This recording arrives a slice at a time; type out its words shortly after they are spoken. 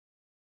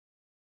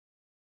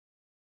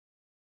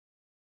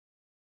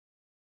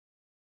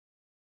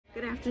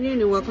Good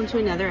afternoon and welcome to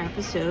another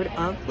episode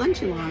of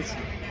Lunch and Laws.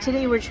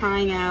 Today we're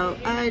trying out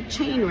a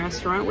chain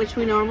restaurant, which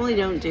we normally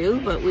don't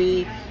do, but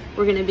we're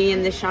going to be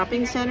in the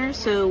shopping center,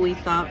 so we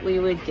thought we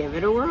would give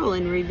it a whirl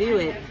and review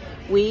it.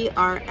 We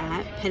are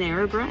at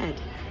Panera Bread.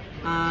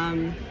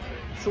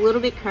 It's a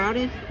little bit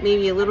crowded,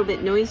 maybe a little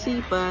bit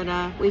noisy,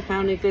 but we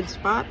found a good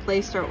spot,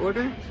 placed our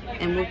order,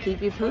 and we'll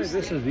keep you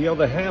posted. This is the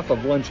other half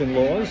of Lunch and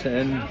Laws,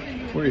 and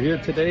we're here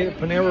today at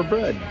Panera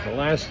Bread. The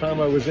last time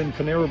I was in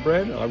Panera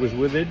Bread, I was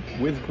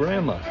with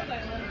Grandma.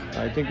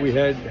 I think we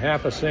had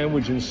half a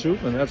sandwich and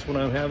soup, and that's what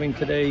I'm having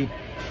today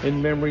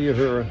in memory of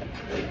her.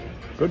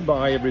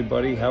 Goodbye,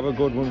 everybody. Have a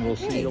good one. We'll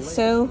see you later.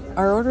 So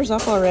our order's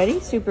up already,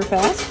 super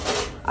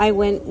fast. I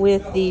went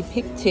with the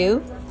pick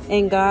 2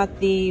 and got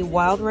the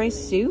wild rice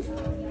soup,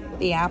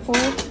 the apple,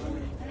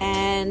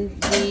 and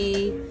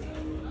the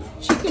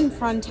chicken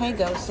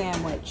frontego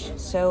sandwich.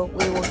 So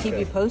we will keep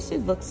you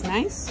posted. Looks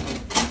nice.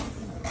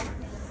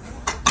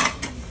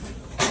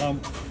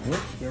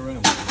 Whoops, there I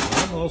am.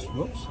 Almost,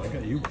 whoops, I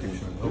got you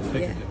picture. I'll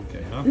take it,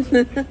 okay,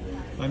 huh?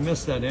 I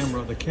missed that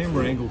the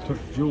camera angle took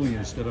Julie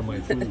instead of my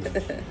food.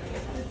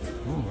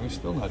 Oh, I'm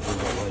still not doing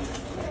it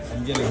right.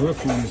 I'm getting her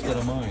food instead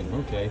of mine,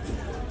 okay.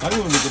 I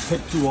went with the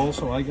pick 2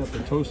 also. I got the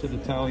toasted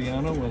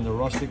Italiano and the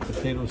rustic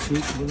potato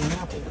soup with an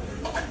apple.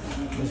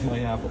 There's my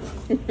apple.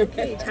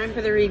 Okay, time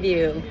for the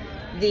review.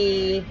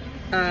 The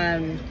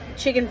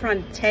chicken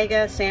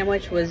frontega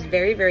sandwich was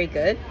very, very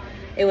good.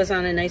 It was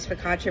on a nice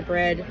focaccia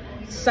bread,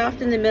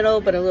 soft in the middle,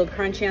 but a little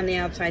crunchy on the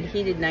outside,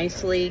 heated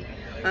nicely.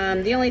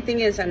 The only thing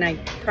is, and I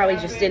probably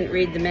just didn't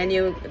read the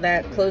menu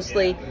that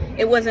closely,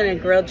 it wasn't a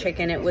grilled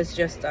chicken, it was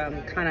just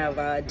kind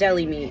of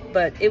deli meat,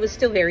 but it was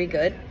still very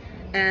good.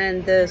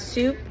 And the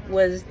soup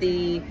was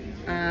the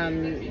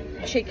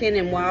chicken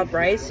and wild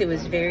rice. It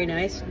was very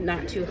nice,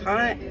 not too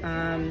hot,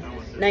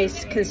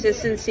 nice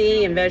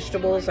consistency and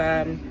vegetables.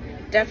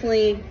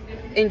 Definitely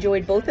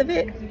enjoyed both of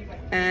it,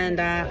 and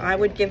I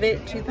would give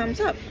it 2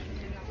 thumbs up.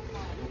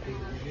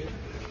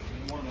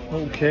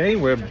 Okay,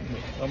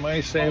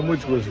 my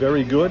sandwich was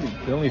very good.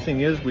 The only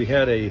thing is we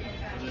had a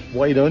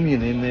white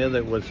onion in there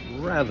that was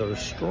rather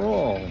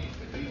strong.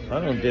 I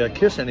don't dare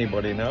kiss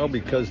anybody now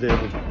because they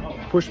would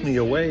push me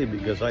away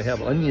because I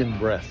have onion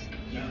breath.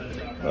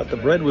 But the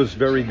bread was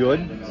very good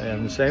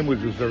and the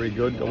sandwich was very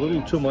good. A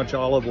little too much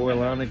olive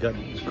oil on it, got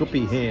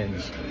goopy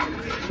hands.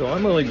 So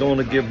I'm only going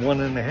to give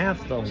 1.5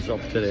 thumbs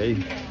up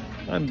today.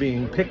 I'm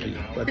being picky,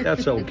 but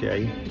that's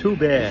okay. Too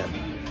bad,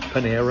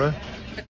 Panera.